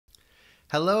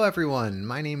Hello everyone,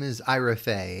 my name is Ira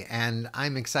Fay, and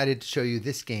I'm excited to show you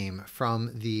this game from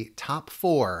the top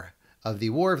 4 of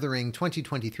the War of the Ring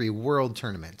 2023 World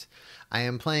Tournament. I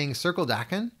am playing Circle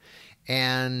Dakan,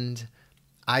 and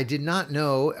I did not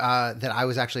know that I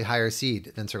was actually higher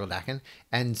seed than Circle Dakan,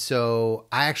 and so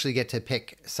I actually get to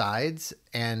pick sides,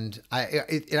 and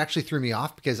it actually threw me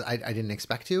off because I didn't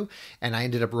expect to, and I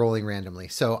ended up rolling randomly.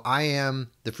 So I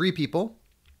am the Free People,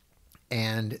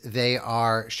 and they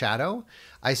are Shadow.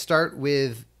 I start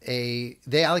with they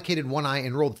allocated 1 eye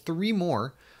and rolled 3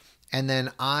 more, and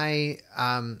then I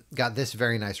got this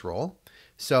very nice roll.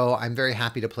 So I'm very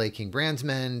happy to play King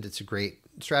Brandsmend. It's a great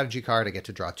strategy card. I get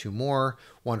to draw 2 more,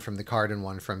 1 from the card and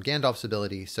 1 from Gandalf's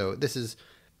ability. So this is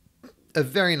a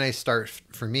very nice start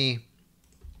for me.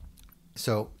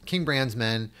 So King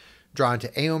Brandsmend, draw into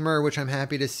Éomer, which I'm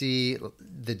happy to see.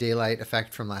 The daylight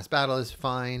effect from last battle is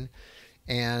fine.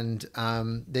 And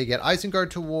they get Isengard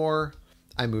to war.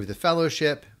 I move the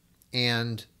Fellowship,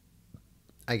 and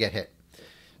I get hit.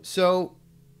 So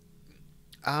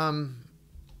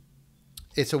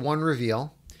it's a 1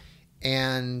 reveal,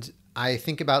 and I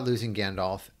think about losing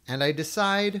Gandalf, and I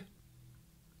decide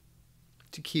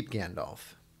to keep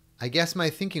Gandalf. I guess my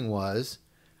thinking was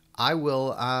I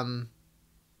will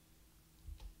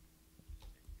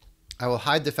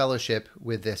hide the Fellowship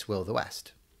with this Will of the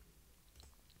West.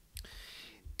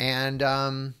 And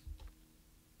then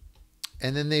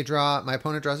my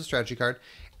opponent draws a strategy card.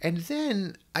 And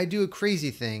then I do a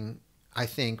crazy thing, I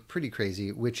think, pretty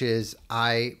crazy, which is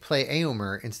I play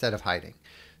Éomer instead of hiding.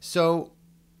 So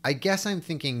I guess I'm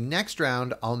thinking next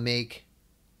round I'll make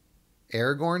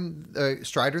Aragorn,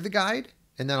 Strider the guide,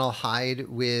 and then I'll hide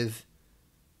with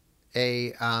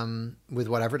with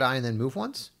whatever die and then move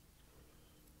once.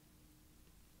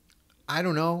 I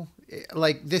don't know.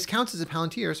 Like, this counts as a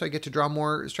Palantir, so I get to draw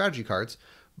more strategy cards,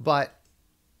 but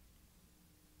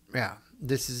yeah,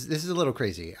 this is a little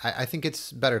crazy. I think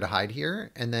it's better to hide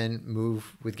here and then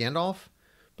move with Gandalf,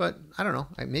 but I don't know.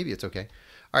 Maybe it's okay.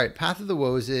 All right, Path of the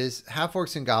Woes is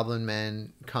half-orcs and goblin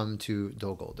men come to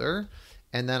Dol Guldur,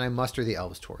 and then I muster the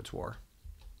elves towards war.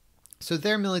 So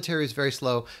their military is very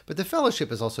slow, but the Fellowship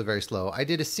is also very slow. I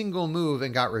did a single move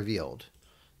and got revealed.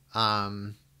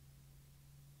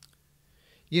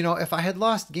 You know, if I had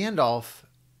lost Gandalf,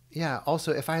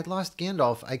 if I had lost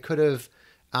Gandalf, I could have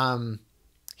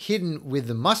hidden with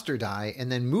the muster die and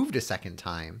then moved a second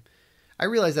time. I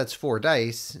realize that's 4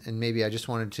 dice, and maybe I just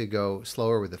wanted to go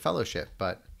slower with the Fellowship,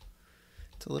 but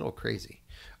it's a little crazy.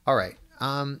 All right,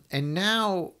 and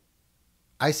now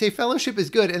I say Fellowship is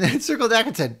good, and then Circle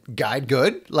Dakan said, Guide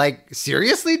good? Like,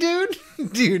 seriously, dude?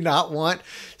 Do you not want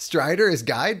Strider as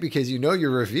guide because you know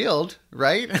you're revealed,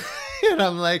 right? And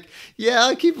I'm like, yeah,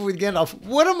 I'll keep it with Gandalf.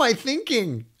 What am I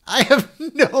thinking? I have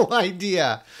no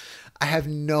idea. I have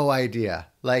no idea.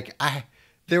 Like,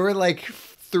 there were like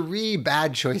 3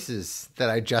 bad choices that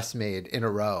I just made in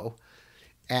a row,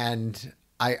 and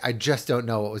I just don't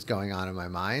know what was going on in my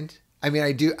mind. I mean,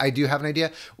 I do have an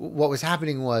idea. What was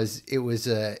happening was it was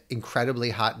an incredibly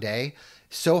hot day.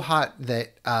 So hot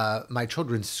that my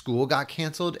children's school got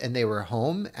canceled and they were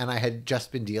home, and I had just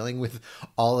been dealing with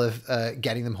all of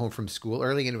getting them home from school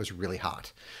early, and it was really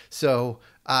hot. So,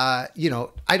 you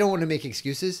know, I don't want to make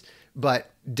excuses,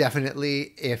 but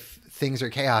definitely if things are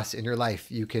chaos in your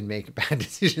life, you can make bad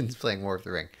decisions playing War of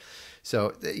the Ring.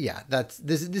 So yeah,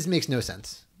 this makes no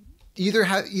sense. Either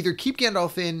keep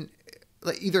Gandalf in,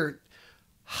 either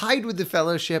hide the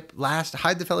Fellowship last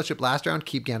round,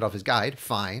 keep Gandalf as guide,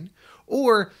 fine.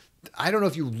 Or, I don't know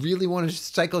if you really want to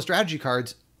cycle strategy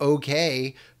cards,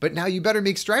 okay, but now you better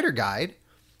make Strider guide.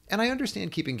 And I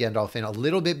understand keeping Gandalf in a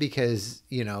little bit because,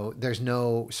 you know, there's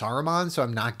no Saruman, so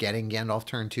I'm not getting Gandalf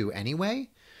turn 2 anyway.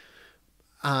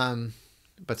 But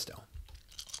still.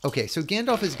 Okay, so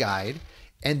Gandalf is guide,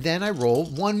 and then I roll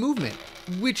 1 movement,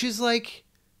 which is like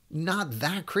not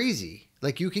that crazy.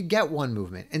 Like, you could get 1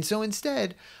 movement. And so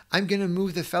instead, I'm going to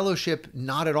move the Fellowship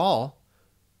not at all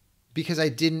because I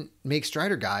didn't make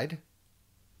Strider guide.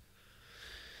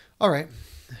 All right.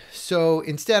 So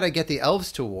instead, I get the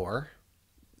elves to war.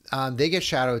 They get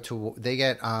Shadow to war. They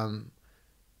get Sauron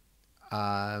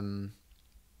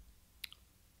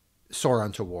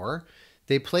to war.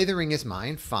 They play The Ring is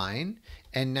Mine. Fine.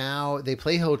 And now they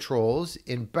play Hill Trolls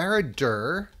in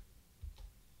Barad-dûr.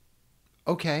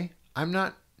 Okay. I'm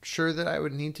not sure that I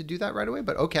would need to do that right away,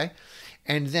 but okay.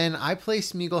 And then I play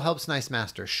Smeagol Helps Nice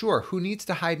Master. Sure, who needs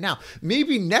to hide now?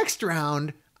 Maybe next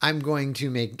round I'm going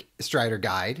to make Strider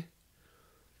guide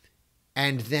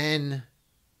and then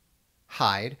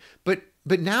hide. But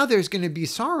now there's going to be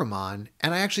Saruman,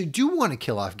 and I actually do want to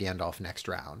kill off Gandalf next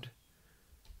round.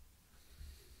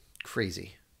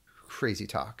 Crazy. crazy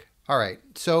talk. All right.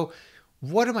 So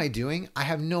what am I doing? I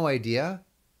have no idea.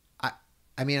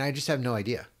 I mean, I just have no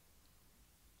idea.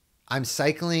 I'm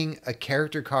cycling a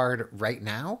character card right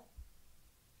now.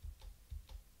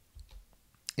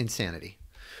 Insanity.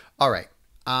 All right.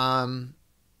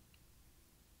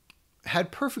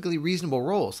 Had perfectly reasonable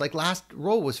rolls. Like last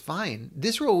roll was fine.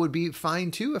 This roll would be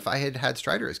fine too if I had had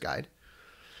Strider as guide.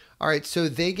 All right. So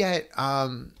they get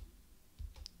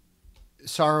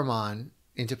Saruman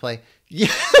into play. Yeah.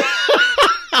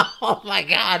 Oh my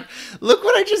God. Look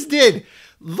what I just did.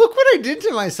 Look what I did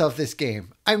to myself this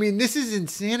game. I mean, this is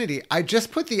insanity. I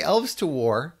just put the elves to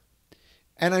war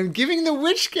and I'm giving the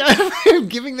Witch King, I'm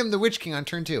giving them the Witch King on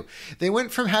turn 2. They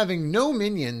went from having no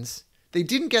minions. They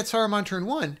didn't get Saruman turn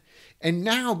 1. And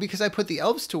now, because I put the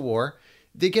elves to war,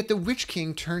 they get the Witch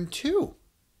King turn 2.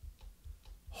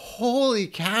 Holy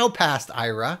cow, past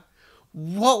Ira.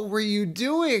 What were you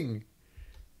doing?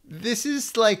 This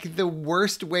is like the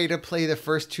worst way to play the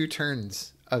first 2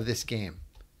 turns of this game.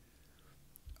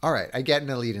 All right, I get an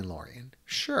Elite in Lorien.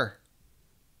 Sure.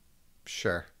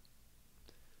 Sure.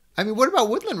 I mean, what about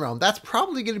Woodland Realm? That's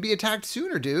probably going to be attacked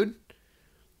sooner, dude.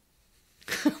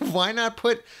 Why not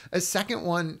put a second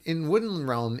one in Woodland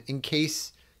Realm in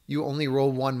case you only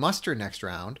roll 1 muster next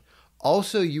round?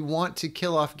 Also, you want to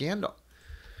kill off Gandalf.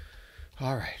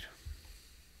 All right.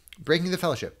 Breaking the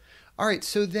Fellowship. All right,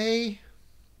 so they...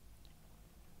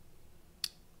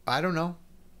 I don't know.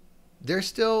 They're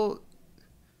still...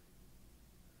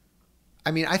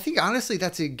 I mean, I think honestly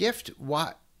that's a gift.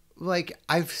 Why? Like,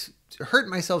 I've hurt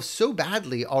myself so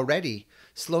badly already,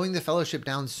 slowing the Fellowship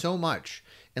down so much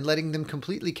and letting them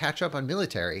completely catch up on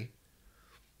military.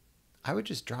 I would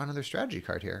just draw another strategy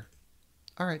card here.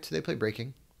 All right, so they play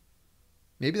Breaking.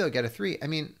 Maybe they'll get a 3. I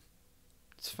mean,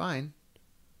 it's fine.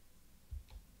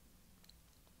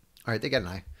 All right, they get an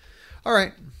eye. All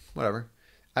right, whatever.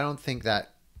 I don't think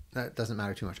that doesn't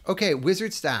matter too much. Okay,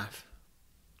 Wizard Staff.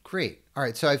 Great. All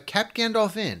right, so I've kept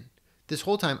Gandalf in this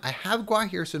whole time. I have Gua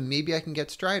here, so maybe I can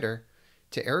get Strider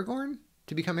to Aragorn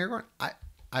to become Aragorn.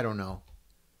 I don't know.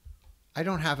 I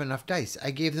don't have enough dice.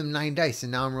 I gave them 9 dice,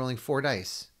 and now I'm rolling 4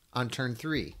 dice on turn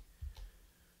 3.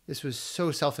 This was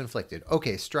so self-inflicted.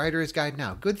 Okay, Strider is guide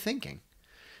now. Good thinking.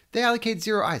 They allocate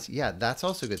 0 eyes. Yeah, that's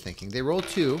also good thinking. They roll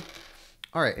 2.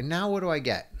 All right, and now what do I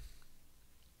get?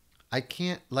 I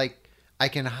can't, like, I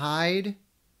can hide,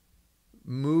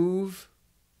 move...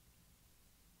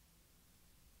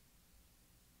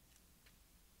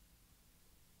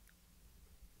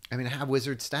 I mean, I have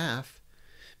Wizard Staff.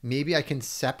 Maybe I can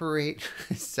separate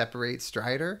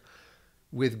Strider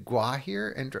with Gua here.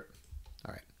 And all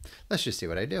right, let's just see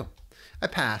what I do. I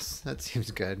pass. That seems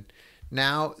good.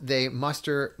 Now they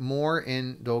muster more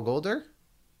in Dol Guldur.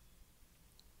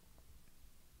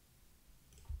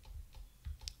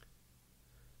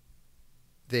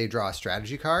 They draw a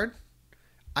strategy card.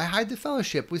 I hide the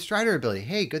Fellowship with Strider ability.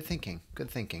 Hey, good thinking.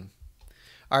 Good thinking.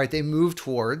 All right, they move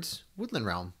towards Woodland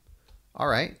Realm. All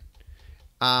right.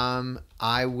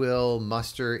 I will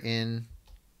muster in...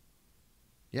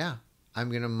 Yeah, I'm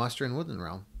going to muster in Woodland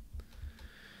Realm.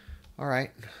 All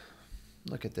right.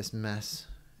 Look at this mess.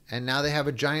 And now they have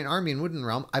a giant army in Woodland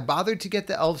Realm. I bothered to get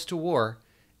the elves to war.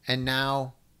 And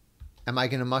now, am I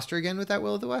going to muster again with that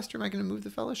Will of the West? Or am I going to move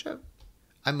the Fellowship?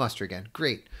 I muster again.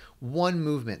 Great. 1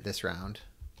 movement this round.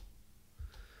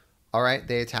 All right,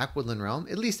 they attack Woodland Realm.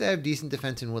 At least I have decent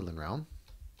defense in Woodland Realm.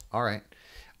 All right.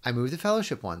 I moved the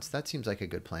Fellowship once. That seems like a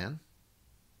good plan.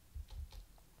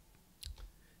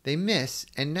 They miss,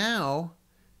 and now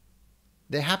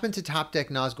they happen to top deck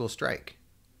Nazgul Strike.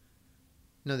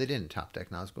 No, they didn't top deck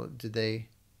Nazgul. Did they?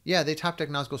 Yeah, they top deck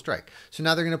Nazgul Strike. So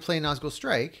now they're going to play Nazgul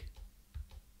Strike,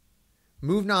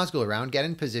 move Nazgul around, get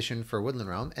in position for Woodland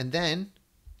Realm, and then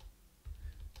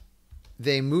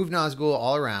they move Nazgul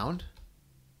all around.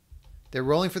 They're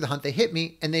rolling for the hunt. They hit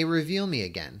me, and they reveal me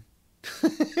again.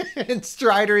 And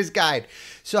Strider is guide.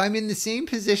 So I'm in the same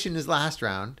position as last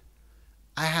round.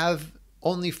 I have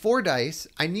only 4 dice.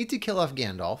 I need to kill off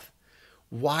Gandalf.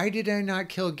 Why did I not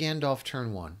kill Gandalf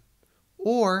turn 1?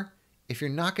 Or, if you're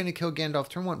not going to kill Gandalf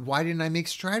turn 1, why didn't I make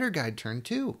Strider guide turn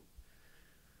 2?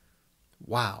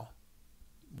 Wow.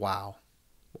 Wow.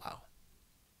 Wow.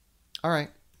 All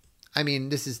right. I mean,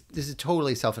 this is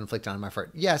totally self-inflicted on my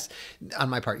part. Yes, on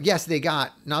my part. Yes, they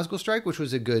got Nazgul Strike, which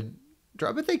was a good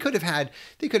draw, but they could have had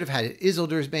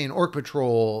Isildur's Bane, Orc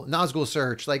Patrol, Nazgul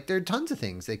Search. Like, there are tons of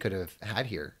things they could have had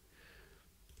here.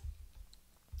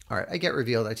 All right, I get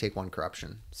revealed. I take 1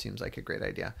 corruption. Seems like a great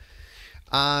idea.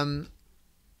 And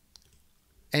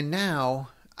now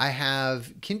I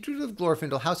have Kindred of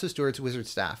Glorfindel, House of Stewards, Wizard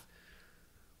Staff.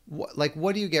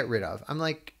 What do you get rid of? I'm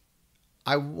like,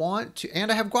 I want to,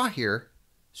 and I have Gua here.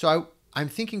 So I'm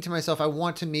thinking to myself, I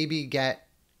want to maybe get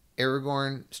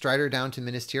Aragorn Strider down to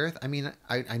Minas Tirith. I mean,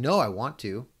 I know I want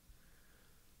to.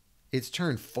 It's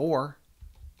turn 4.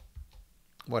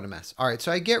 What a mess. All right,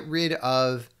 so I get rid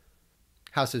of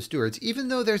House of Stewards, even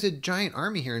though there's a giant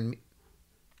army here. And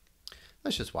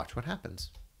let's just watch what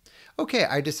happens. Okay,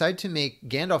 I decide to make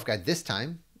Gandalf guy this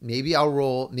time. Maybe I'll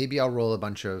roll a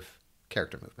bunch of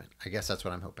character movement. I guess that's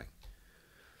what I'm hoping.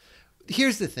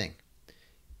 Here's the thing,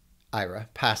 Ira,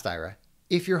 past Ira.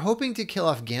 If you're hoping to kill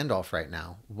off Gandalf right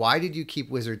now, why did you keep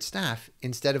Wizard Staff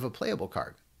instead of a playable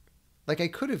card? Like, I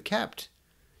could have kept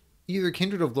either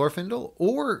Kindred of Glorfindel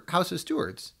or House of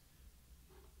Stewards.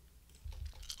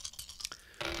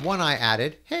 One I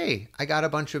added. Hey, I got a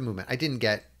bunch of movement. I didn't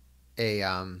get a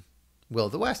Will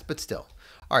of the West, but still.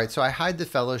 All right, so I hide the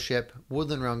Fellowship.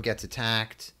 Woodland Realm gets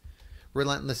attacked.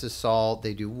 Relentless Assault.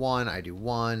 They do 1. I do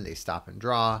 1. They stop and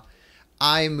draw.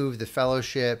 I move the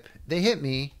Fellowship. They hit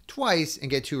me twice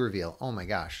and get 2 reveal. Oh my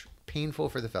gosh. Painful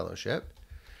for the Fellowship.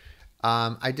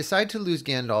 I decide to lose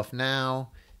Gandalf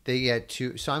now. They get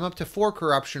 2. So I'm up to 4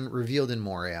 corruption revealed in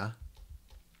Moria.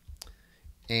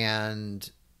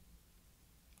 And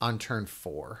on turn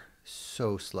 4.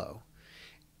 So slow.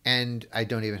 And I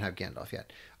don't even have Gandalf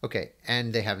yet. Okay.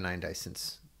 And they have 9 dice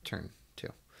since turn 2.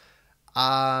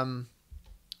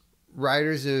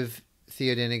 Riders of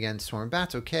Theoden against Swarm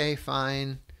Bats. Okay,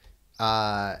 fine.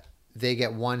 They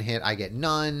get 1 hit. I get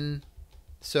none.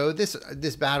 So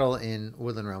this battle in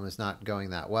Woodland Realm is not going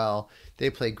that well. They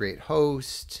play Great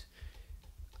Host.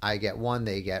 I get 1.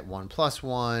 They get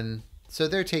 1+1. So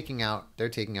they're taking out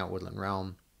Woodland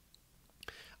Realm.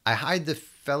 I hide the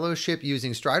Fellowship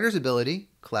using Strider's ability.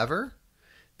 Clever.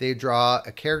 They draw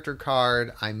a character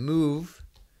card. I move.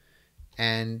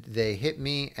 And they hit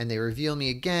me, and they reveal me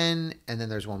again, and then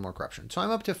there's 1 more corruption. So I'm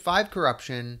up to 5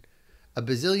 corruption, a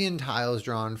bazillion tiles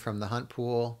drawn from the hunt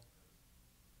pool.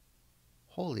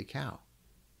 Holy cow.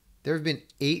 There have been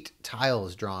 8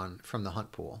 tiles drawn from the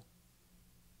hunt pool.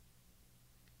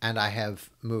 And I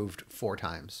have moved 4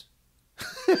 times.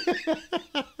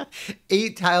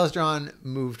 8 tiles drawn,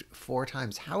 moved 4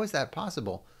 times. How is that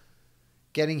possible?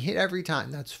 Getting hit every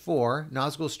time, that's 4.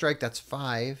 Nazgul Strike, that's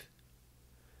 5.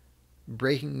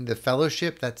 Breaking the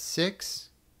Fellowship, that's 6.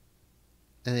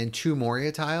 And then 2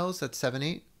 Moria tiles, that's 7,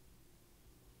 8.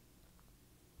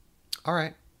 All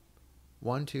right.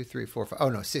 1, 2, 3, 4, 5. Oh,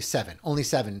 no, 6, 7. Only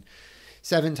 7.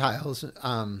 7 tiles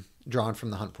drawn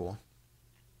from the hunt pool.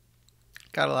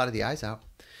 Got a lot of the eyes out.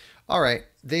 All right.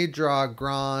 They draw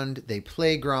Grond. They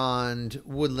play Grond.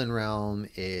 Woodland Realm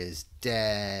is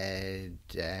dead.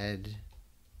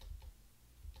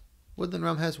 Woodland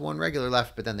Realm has 1 regular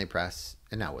left, but then they press,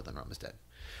 and now Woodland Realm is dead.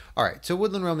 All right, so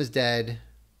Woodland Realm is dead.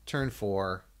 Turn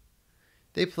 4.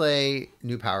 They play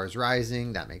New Powers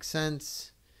Rising. That makes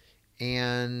sense.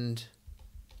 And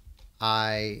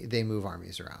they move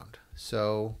armies around.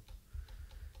 So,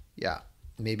 yeah,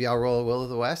 maybe I'll roll a Will of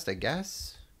the West, I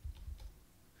guess.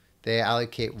 They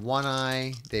allocate 1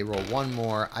 eye. They roll 1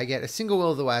 more. I get a single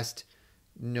Will of the West,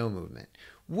 no movement.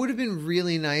 Would have been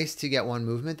really nice to get 1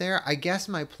 movement there. I guess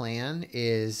my plan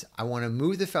is I want to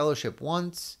move the Fellowship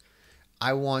once.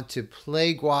 I want to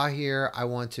play Gua here. I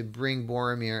want to bring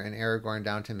Boromir and Aragorn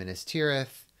down to Minas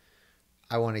Tirith.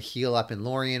 I want to heal up in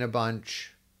Lorien a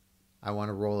bunch. I want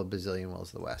to roll a bazillion Wills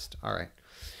of the West. All right.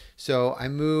 So I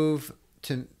move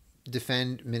to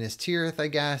defend Minas Tirith, I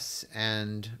guess,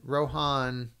 and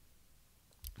Rohan.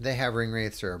 They have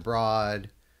Ringwraiths are abroad.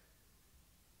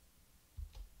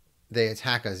 They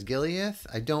attack Osgiliath.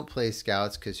 I don't play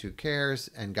scouts because who cares?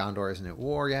 And Gondor isn't at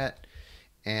war yet.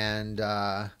 And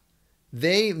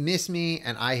they miss me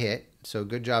and I hit. So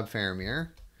good job, Faramir.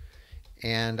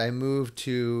 And I move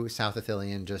to South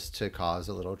Ithilien just to cause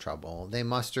a little trouble. They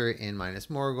muster in Minas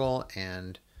Morgul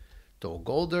and Dol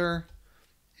Guldur.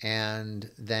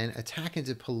 And then attack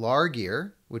into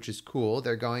Pelargir, which is cool.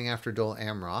 They're going after Dol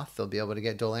Amroth. They'll be able to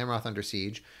get Dol Amroth under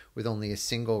siege with only a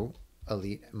single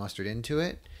elite mustered into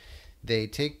it. They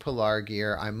take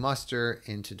Pelargir. I muster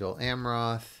into Dol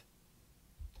Amroth.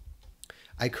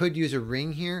 I could use a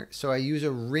ring here, so I use a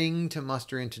ring to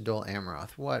muster into Dol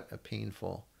Amroth. What a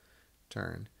painful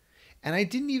turn. And I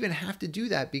didn't even have to do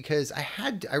that because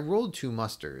I rolled 2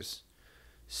 musters.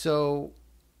 So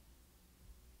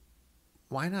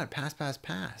why not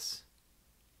pass?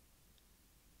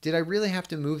 Did I really have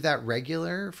to move that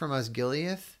regular from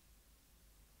Osgiliath?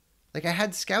 Like, I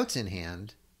had scouts in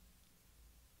hand.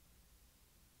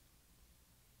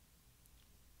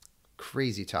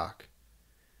 Crazy talk.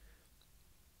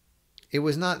 It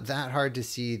was not that hard to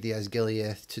see the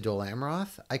Asgiliath to Dol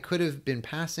Amroth. I could have been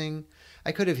passing.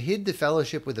 I could have hid the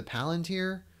Fellowship with the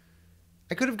Palantir.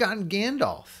 I could have gotten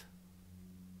Gandalf.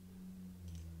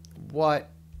 What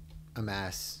a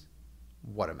mess.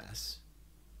 What a mess.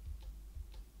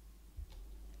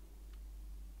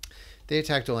 They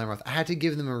attacked Dol Amroth. I had to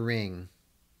give them a ring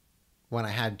when I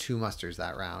had 2 musters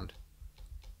that round.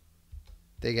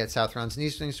 They get Southrons and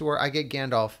Easterlings to war. I get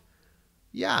Gandalf.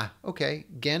 Yeah, okay.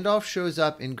 Gandalf shows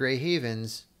up in Grey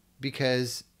Havens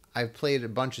because I've played a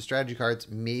bunch of strategy cards.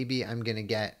 Maybe I'm going to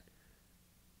get...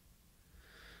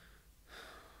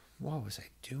 What was I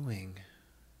doing?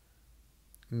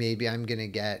 Maybe I'm going to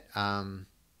get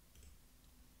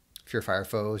Fear Fire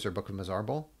Foes or Book of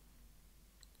Mazarbul.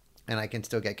 And I can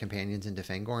still get Companions into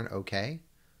Fangorn. Okay.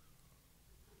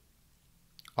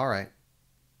 All right.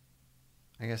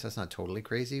 I guess that's not totally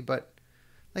crazy, but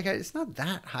like it's not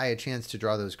that high a chance to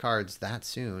draw those cards that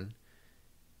soon.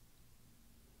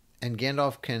 And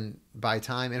Gandalf can buy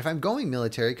time. And if I'm going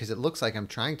military, because it looks like I'm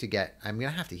trying to get... I'm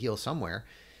going to have to heal somewhere.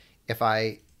 If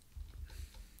I...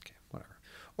 Okay, whatever.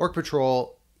 Orc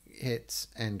Patrol hits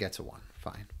and gets a 1.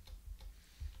 Fine.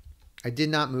 I did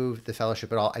not move the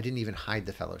Fellowship at all. I didn't even hide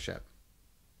the Fellowship.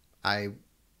 I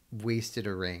wasted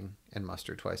a ring and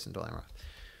mustered twice in Dol Amroth.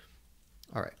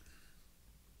 All right.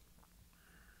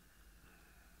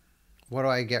 What do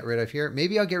I get rid of here?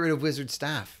 Maybe I'll get rid of Wizard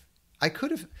Staff. I could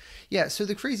have... Yeah, so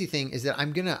the crazy thing is that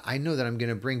I know that I'm going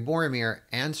to bring Boromir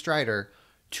and Strider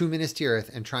to Minas Tirith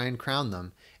and try and crown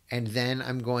them. And then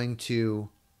I'm going to...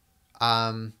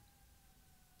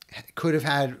 could have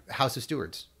had House of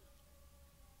Stewards.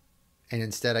 And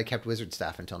instead I kept Wizard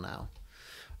Staff until now.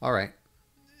 All right.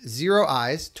 0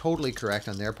 eyes. Totally correct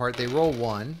on their part. They roll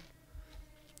 1.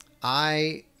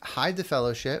 I hide the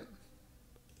Fellowship.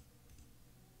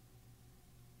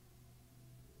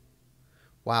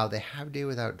 Wow, they have Day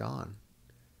Without Dawn.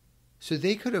 So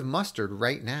they could have mustered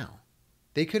right now.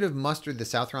 They could have mustered the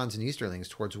Southrons and Easterlings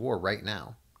towards war right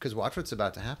now. Because watch what's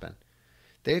about to happen.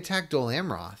 They attack Dol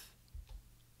Amroth.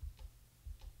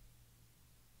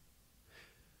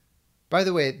 By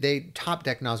the way, they top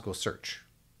deck Nazgul Search,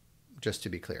 just to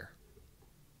be clear.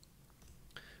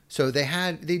 So they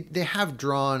have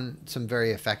drawn some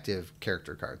very effective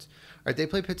character cards. All right, they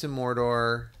play Pits of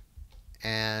Mordor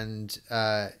and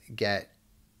get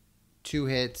 2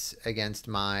 hits against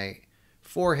my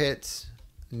 4 hits.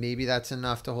 Maybe that's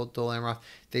enough to hold Dol Amroth.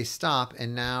 They stop,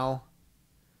 and now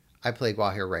I play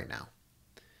Gwahir right now.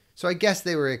 So I guess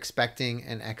they were expecting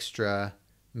an extra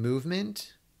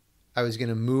movement. I was going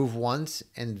to move once,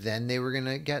 and then they were going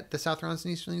to get the Southrons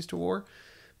and Easterlings to war.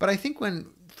 But I think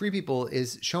when Free People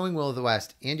is showing Will of the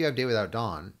West, and you have Day Without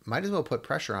Dawn, might as well put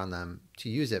pressure on them to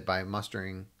use it by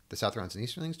mustering the Southrons and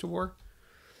Easterlings to war.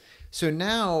 So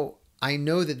now I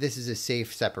know that this is a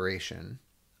safe separation.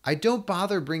 I don't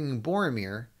bother bringing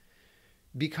Boromir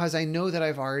because I know that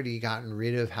I've already gotten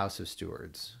rid of House of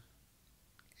Stewards.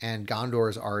 And Gondor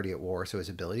is already at war, so his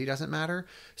ability doesn't matter.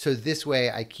 So this way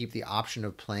I keep the option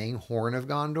of playing Horn of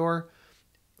Gondor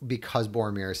because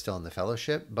Boromir is still in the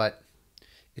Fellowship. But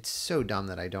it's so dumb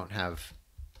that I don't have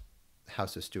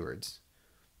House of Stewards.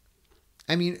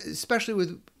 I mean, especially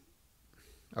with...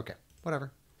 Okay,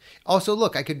 whatever. Also,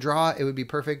 look, I could draw... It would be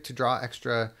perfect to draw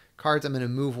extra cards. I'm going to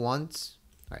move once.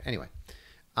 All right, anyway.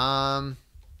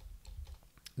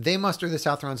 They muster the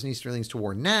Southrons and Easterlings to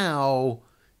war now...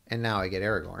 And now I get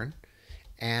Aragorn.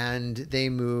 And they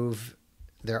move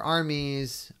their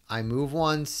armies. I move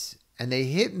once. And they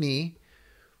hit me,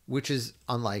 which is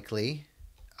unlikely.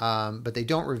 But they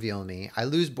don't reveal me. I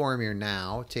lose Boromir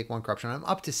now. Take 1 corruption. I'm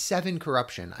up to 7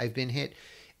 corruption. I've been hit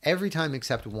every time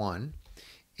except 1.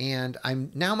 And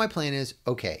now my plan is,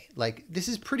 okay, like this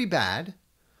is pretty bad.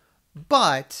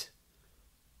 But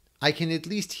I can at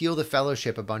least heal the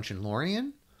Fellowship a bunch in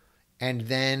Lorien. And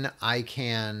then I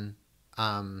can...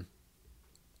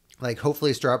 like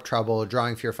hopefully stir up trouble,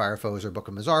 drawing Fear Fire Foes or Book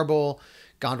of Mazarbul.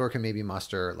 Gondor can maybe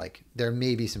muster, like there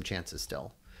may be some chances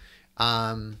still.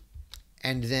 And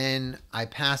then I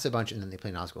pass a bunch and then they play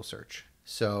Nazgul Search.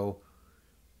 So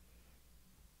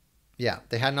yeah,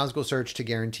 they had Nazgul Search to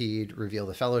guaranteed reveal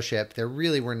the Fellowship. There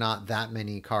really were not that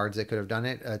many cards that could have done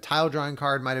it. A tile drawing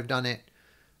card might have done it,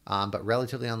 but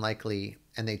relatively unlikely.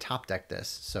 And they top decked this,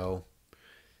 so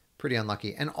pretty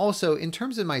unlucky. And also in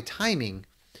terms of my timing,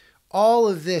 all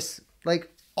of this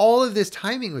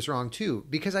timing was wrong too,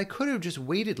 because I could have just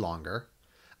waited longer.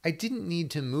 I didn't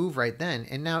need to move right then.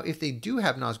 And now if they do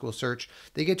have Nazgul Search,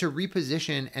 they get to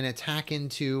reposition and attack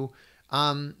into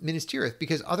Minas Tirith,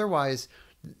 because otherwise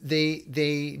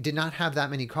they did not have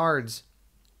that many cards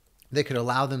that could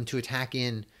allow them to attack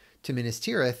in to Minas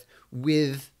Tirith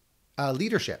with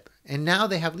leadership. And now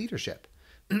they have leadership,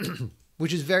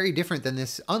 which is very different than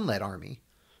this unled army.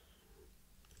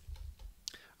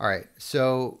 All right,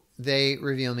 so they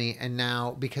reveal me, and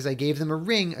now, because I gave them a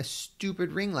ring, a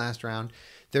stupid ring last round,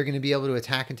 they're going to be able to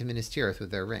attack into Minas Tirith with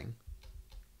their ring.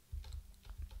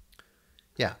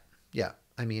 Yeah, yeah.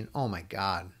 I mean, oh my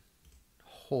God.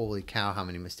 Holy cow, how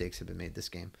many mistakes have been made this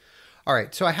game. All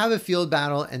right, so I have a field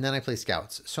battle, and then I play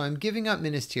scouts. So I'm giving up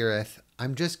Minas Tirith.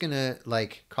 I'm just going to,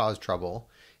 like, cause trouble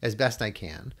as best I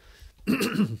can.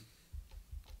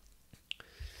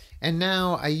 And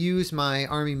now I use my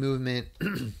army movement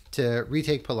to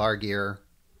retake Pelargir.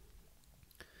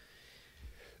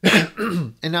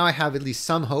 And now I have at least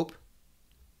some hope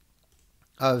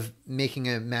of making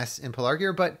a mess in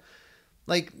Pelargir. But,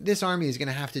 like, this army is going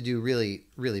to have to do really,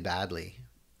 really badly.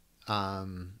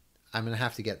 I'm going to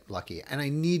have to get lucky. And I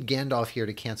need Gandalf here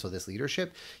to cancel this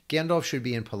leadership. Gandalf should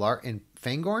be in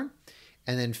Fangorn.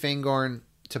 And then Fangorn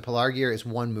to Pelargir is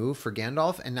one move for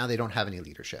Gandalf. And now they don't have any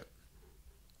leadership.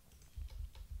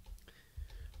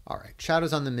 All right.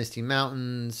 Shadows on the Misty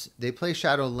Mountains. They play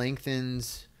Shadow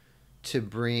Lengthens to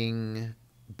bring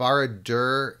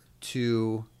Barad-dûr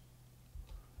to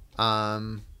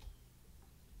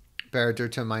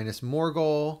minus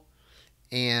Morgul,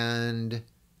 and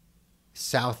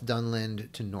South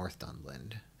Dunland to North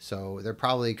Dunland. So they're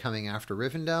probably coming after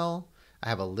Rivendell. I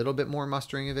have a little bit more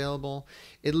mustering available.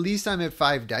 At least I'm at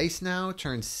 5 dice now,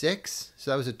 turn 6.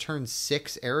 So that was a turn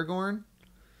 6 Aragorn.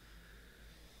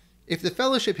 If the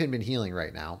Fellowship had been healing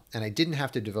right now, and I didn't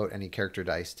have to devote any character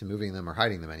dice to moving them or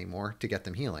hiding them anymore to get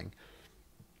them healing,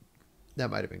 that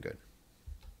might have been good.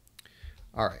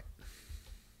 All right.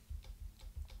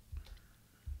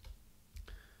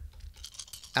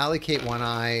 Allocate 1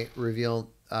 eye, reveal,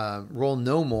 roll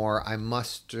no more. I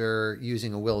muster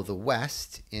using a Will of the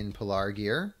West in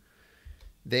Pelargir.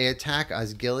 They attack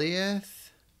Osgiliath.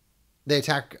 They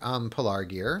attack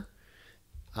Pelargir.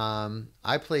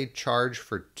 I play Charge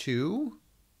for 2.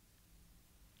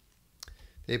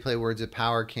 They play Words of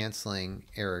Power, canceling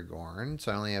Aragorn,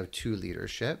 so I only have 2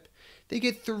 leadership. They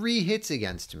get 3 hits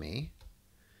against me.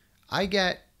 I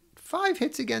get 5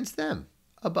 hits against them.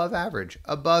 Above average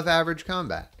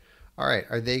combat. All right,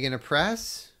 are they going to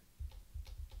press?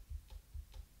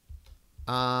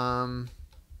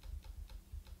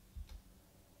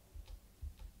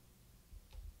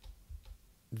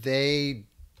 They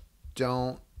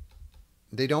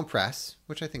don't press,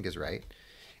 which I think is right.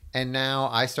 And now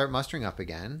I start mustering up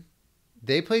again.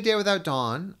 They play Day Without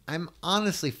Dawn. I'm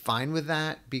honestly fine with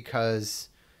that because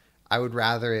I would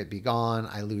rather it be gone.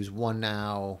 I lose 1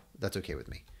 now. That's okay with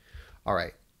me. All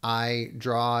right. I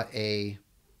draw a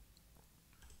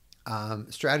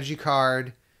strategy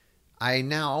card. I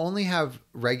now only have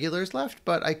regulars left,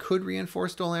 but I could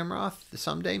reinforce Dol Amroth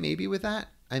someday, maybe with that.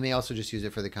 I may also just use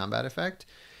it for the combat effect.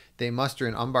 They muster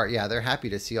in Umbar. Yeah, they're happy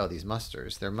to see all these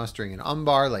musters. They're mustering in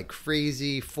Umbar like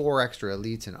crazy. 4 extra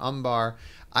elites in Umbar.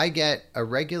 I get a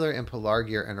regular in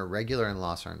Pelargir and a regular in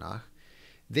Las Arnach.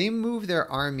 They move their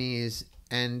armies,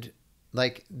 and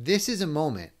like this is a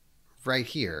moment right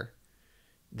here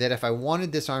that if I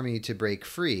wanted this army to break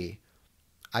free,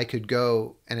 I could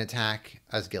go and attack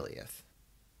Osgiliath.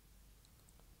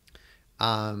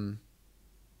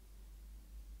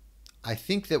 I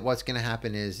think that what's going to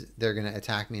happen is they're going to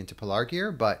attack me into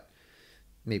Pelargir, but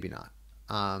maybe not.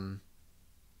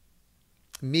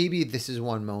 Maybe this is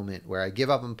one moment where I give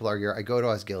up on Pelargir, I go to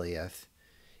Osgiliath,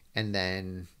 and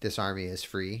then this army is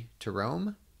free to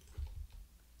roam.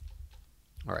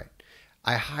 All right.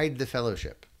 I hide the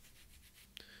Fellowship.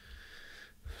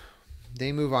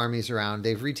 They move armies around.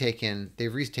 They've retaken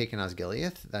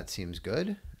Osgiliath. That seems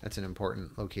good. That's an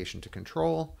important location to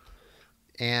control.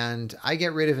 And I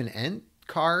get rid of an Ent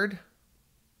card.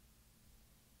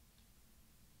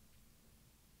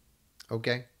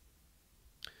 Okay.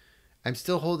 I'm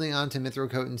still holding on to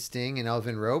Mithrocote and Sting and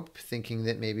Elven Rope, thinking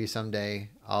that maybe someday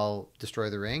I'll destroy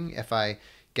the ring if I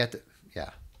get the... Yeah.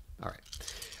 All right.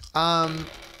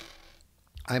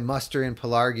 I muster in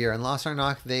Pelargir and Las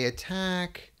Arnach. They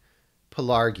attack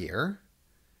Pelargir.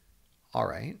 All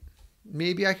right.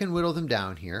 Maybe I can whittle them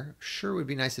down here. Sure would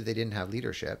be nice if they didn't have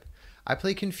leadership. I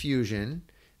play Confusion.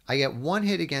 I get 1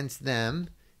 hit against them.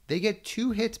 They get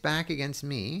 2 hits back against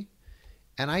me.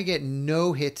 And I get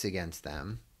no hits against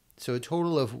them. So a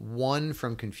total of 1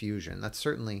 from Confusion. That's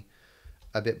certainly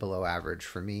a bit below average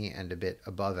for me and a bit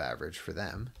above average for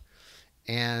them.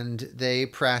 And they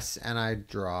press and I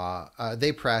draw.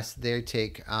 They press. They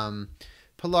take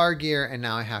Pelargir, and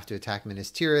now I have to attack Minas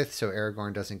Tirith so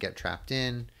Aragorn doesn't get trapped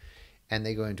in. And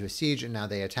they go into a siege, and now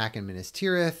they attack in Minas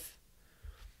Tirith.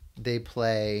 They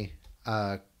play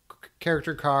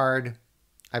character card.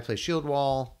 I play Shield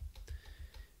Wall.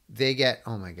 They get,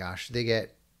 oh my gosh, they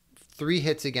get 3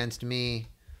 hits against me.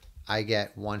 I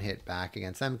get 1 hit back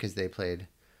against them because they played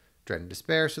Dread and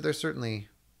Despair. So they're certainly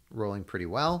rolling pretty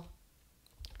well.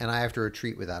 And I have to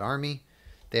retreat with that army.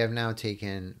 They have now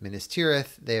taken Minas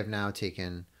Tirith. They have now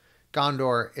taken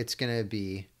Gondor. It's going to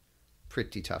be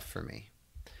pretty tough for me.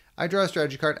 I draw a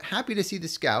strategy card. Happy to see the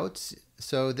scouts.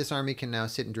 So this army can now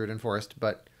sit in Druid and Forest.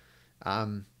 But,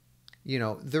 you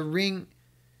know, the ring,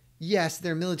 yes,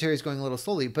 their military is going a little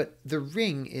slowly, but the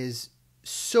ring is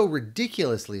so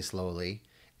ridiculously slowly.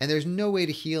 And there's no way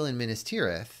to heal in Minas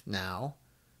Tirith now.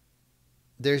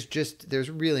 There's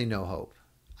really no hope.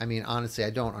 I mean, honestly,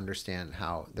 I don't understand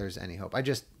how there's any hope. I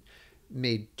just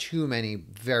made too many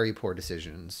very poor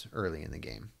decisions early in the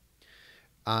game.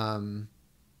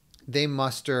 They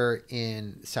muster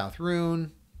in South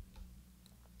Rune.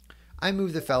 I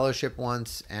moved the Fellowship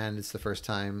once, and it's the first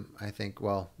time, I think,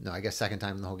 well, no, I guess second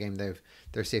time in the whole game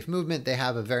they're safe movement. They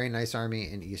have a very nice army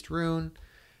in East Rune.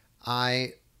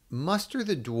 I muster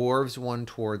the Dwarves one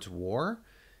towards war,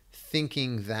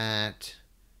 thinking that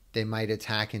they might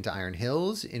attack into Iron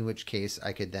Hills, in which case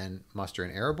I could then muster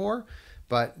an Erebor,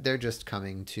 but they're just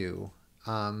coming to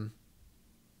the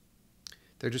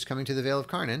Vale of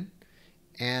Karnan,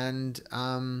 and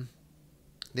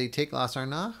they take Las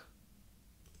Arnach.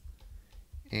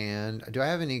 And do I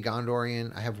have any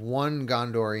Gondorian? I have 1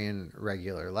 Gondorian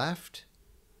regular left.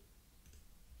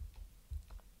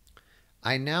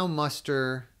 I now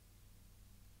muster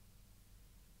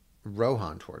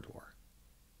Rohan towards war.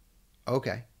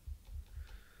 Okay.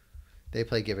 They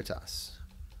play Give It to Us.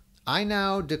 I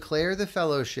now declare the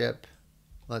Fellowship.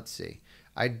 Let's see.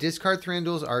 I discard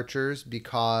Thranduil's archers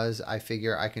because I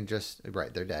figure I can just...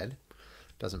 Right, they're dead.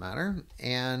 Doesn't matter.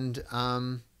 And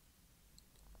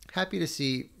happy to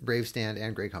see Brave Stand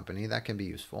and Grey Company. That can be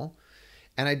useful.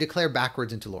 And I declare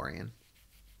backwards into Lorien.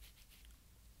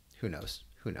 Who knows?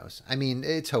 Who knows? I mean,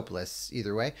 it's hopeless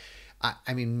either way.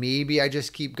 I mean, maybe I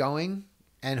just keep going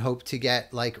and hope to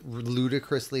get, like,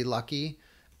 ludicrously lucky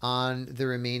on the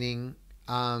remaining,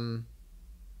 go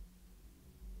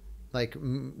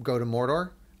to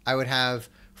Mordor. I would have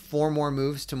 4 more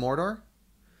moves to Mordor.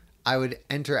 I would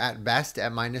enter at best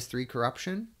at -3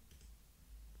 corruption.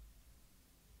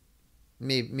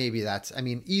 Maybe that's, I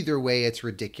mean, either way, it's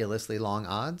ridiculously long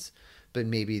odds, but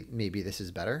maybe this is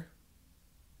better.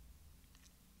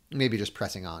 Maybe just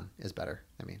pressing on is better.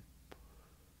 I mean,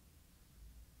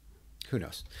 who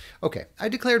knows? Okay, I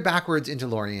declared backwards into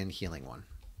Lorien, healing 1.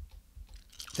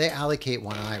 They allocate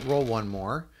 1 eye, roll 1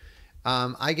 more.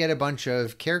 I get a bunch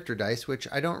of character dice, which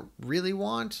I don't really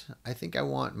want. I think I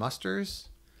want musters.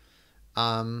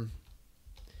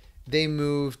 They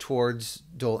move towards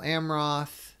Dol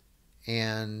Amroth,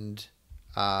 and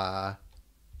I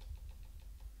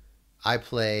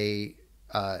play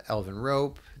Elven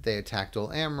Rope. They attack Dol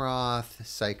Amroth,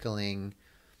 cycling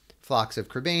Flocks of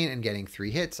Crebain and getting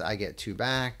 3 hits. I get 2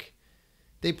 back.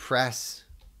 They press.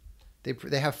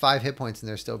 They have 5 hit points and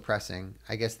they're still pressing.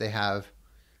 I guess they have...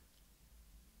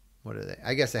 What are they?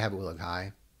 I guess they have Willow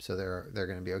High, so they're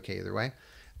going to be okay either way.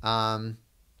 And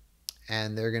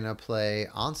they're going to play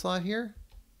Onslaught here.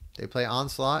 They play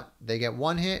Onslaught. They get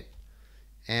 1 hit,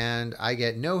 and I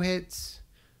get no hits.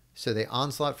 So they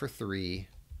Onslaught for 3,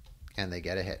 and they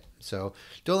get a hit. So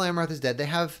Dol Amroth is dead. They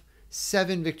have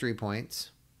 7 victory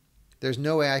points. There's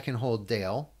no way I can hold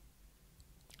Dale.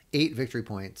 8 victory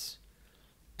points.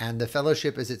 And the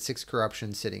Fellowship is at 6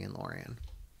 corruption sitting in Lorien.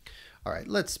 All right,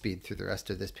 let's speed through the rest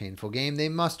of this painful game. They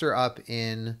muster up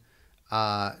in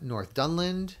North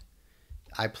Dunland.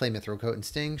 I play Mithril and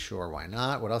Sting. Sure, why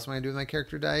not? What else am I going to do with my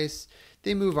character dice?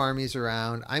 They move armies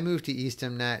around. I move to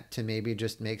Eastham to maybe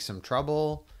just make some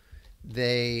trouble.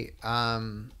 They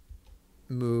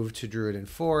move to Druid and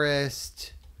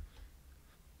Forest.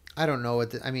 I don't know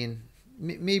what... I mean,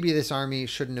 maybe this army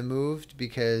shouldn't have moved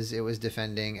because it was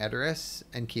defending Edoras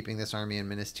and keeping this army in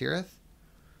Minas Tirith.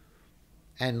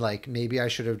 And, like, maybe I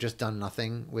should have just done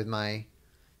nothing with my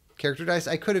character dice.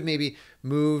 I could have maybe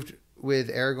moved with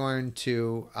Aragorn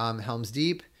to Helm's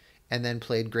Deep and then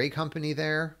played Grey Company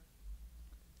there.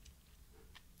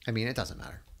 I mean, it doesn't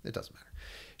matter. It doesn't matter.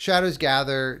 Shadows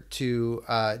Gather to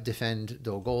defend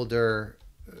Dol Guldur.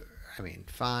 I mean,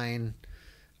 fine.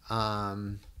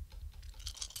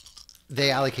 They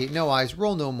allocate no eyes,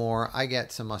 roll no more. I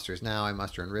get some musters now. I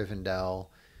muster in Rivendell.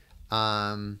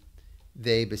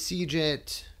 They besiege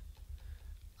it.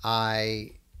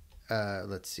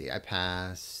 Let's see, I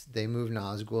pass. They move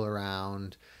Nazgul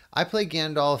around. I play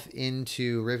Gandalf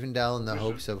into Rivendell in the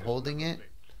hopes of holding it.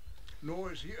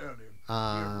 Nor is he early.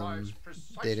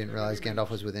 They didn't realize Gandalf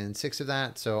was within 6 of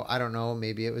that, so I don't know.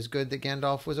 Maybe it was good that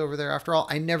Gandalf was over there after all.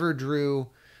 I never drew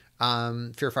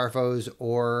Fear Fire Foes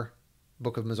or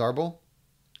Book of Mizarble.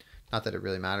 Not that it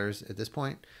really matters at this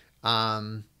point.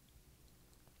 They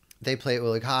play at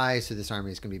Willig High, so this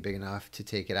army is going to be big enough to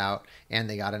take it out. And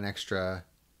they got an extra...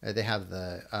 they have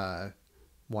the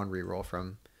 1 reroll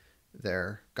from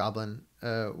their Goblin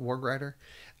Warg Rider.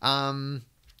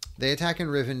 They attack in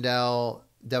Rivendell.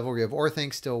 Devilry of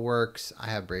Orthanc still works.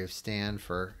 I have Brave Stand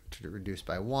to reduce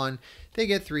by 1. They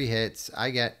get 3 hits.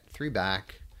 I get 3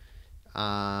 back.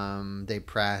 They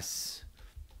press.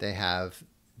 They have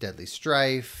Deadly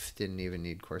Strife. Didn't even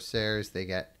need Corsairs. They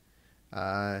get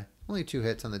only 2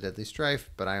 hits on the Deadly Strife,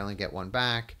 but I only get 1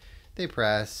 back. They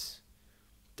press.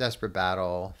 Desperate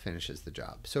Battle finishes the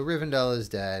job. So Rivendell is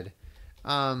dead.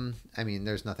 I mean,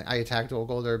 there's nothing. I attacked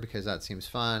Olgolder because that seems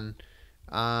fun.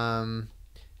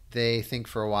 They think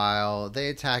for a while. They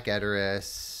attack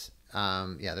Edoras.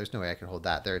 Yeah, there's no way I could hold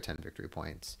that. There are 10 victory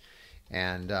points.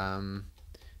 And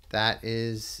that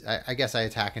is... I guess I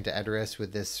attack into Edoras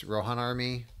with this Rohan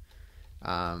army.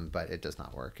 But it does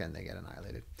not work, and they get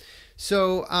annihilated.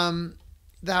 So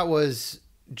that was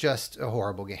just a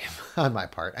horrible game on my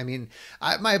part. I mean,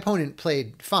 my opponent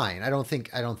played fine. I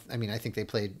think they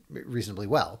played reasonably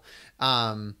well.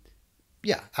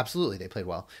 Yeah, absolutely, they played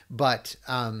well. But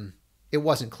it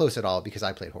wasn't close at all because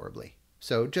I played horribly.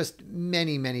 So just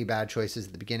many, many bad choices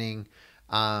at the beginning.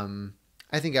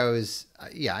 I think I was...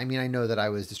 yeah, I mean, I know that I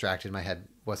was distracted. My head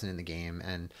wasn't in the game,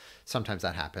 and sometimes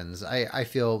that happens. I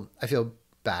feel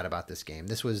bad about this game.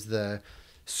 This was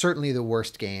certainly the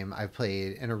worst game I've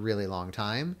played in a really long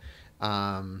time.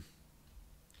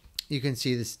 You can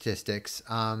see the statistics.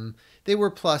 They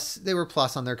were plus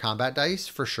on their combat dice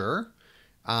for sure.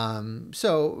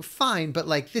 So fine, but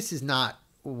like, this is not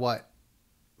what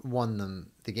won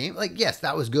them the game. Like, yes,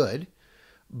 that was good,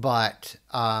 but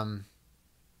they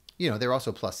were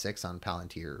also +6 on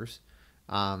Palantirs.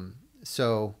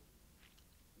 So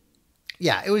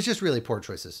yeah, it was just really poor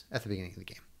choices at the beginning of the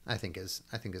game, I think is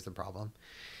the problem.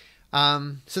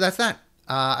 So that's that.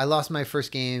 I lost my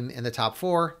first game in the top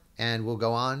 4, and we'll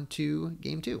go on to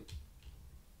game 2.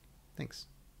 Thanks.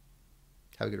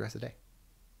 Have a good rest of the day.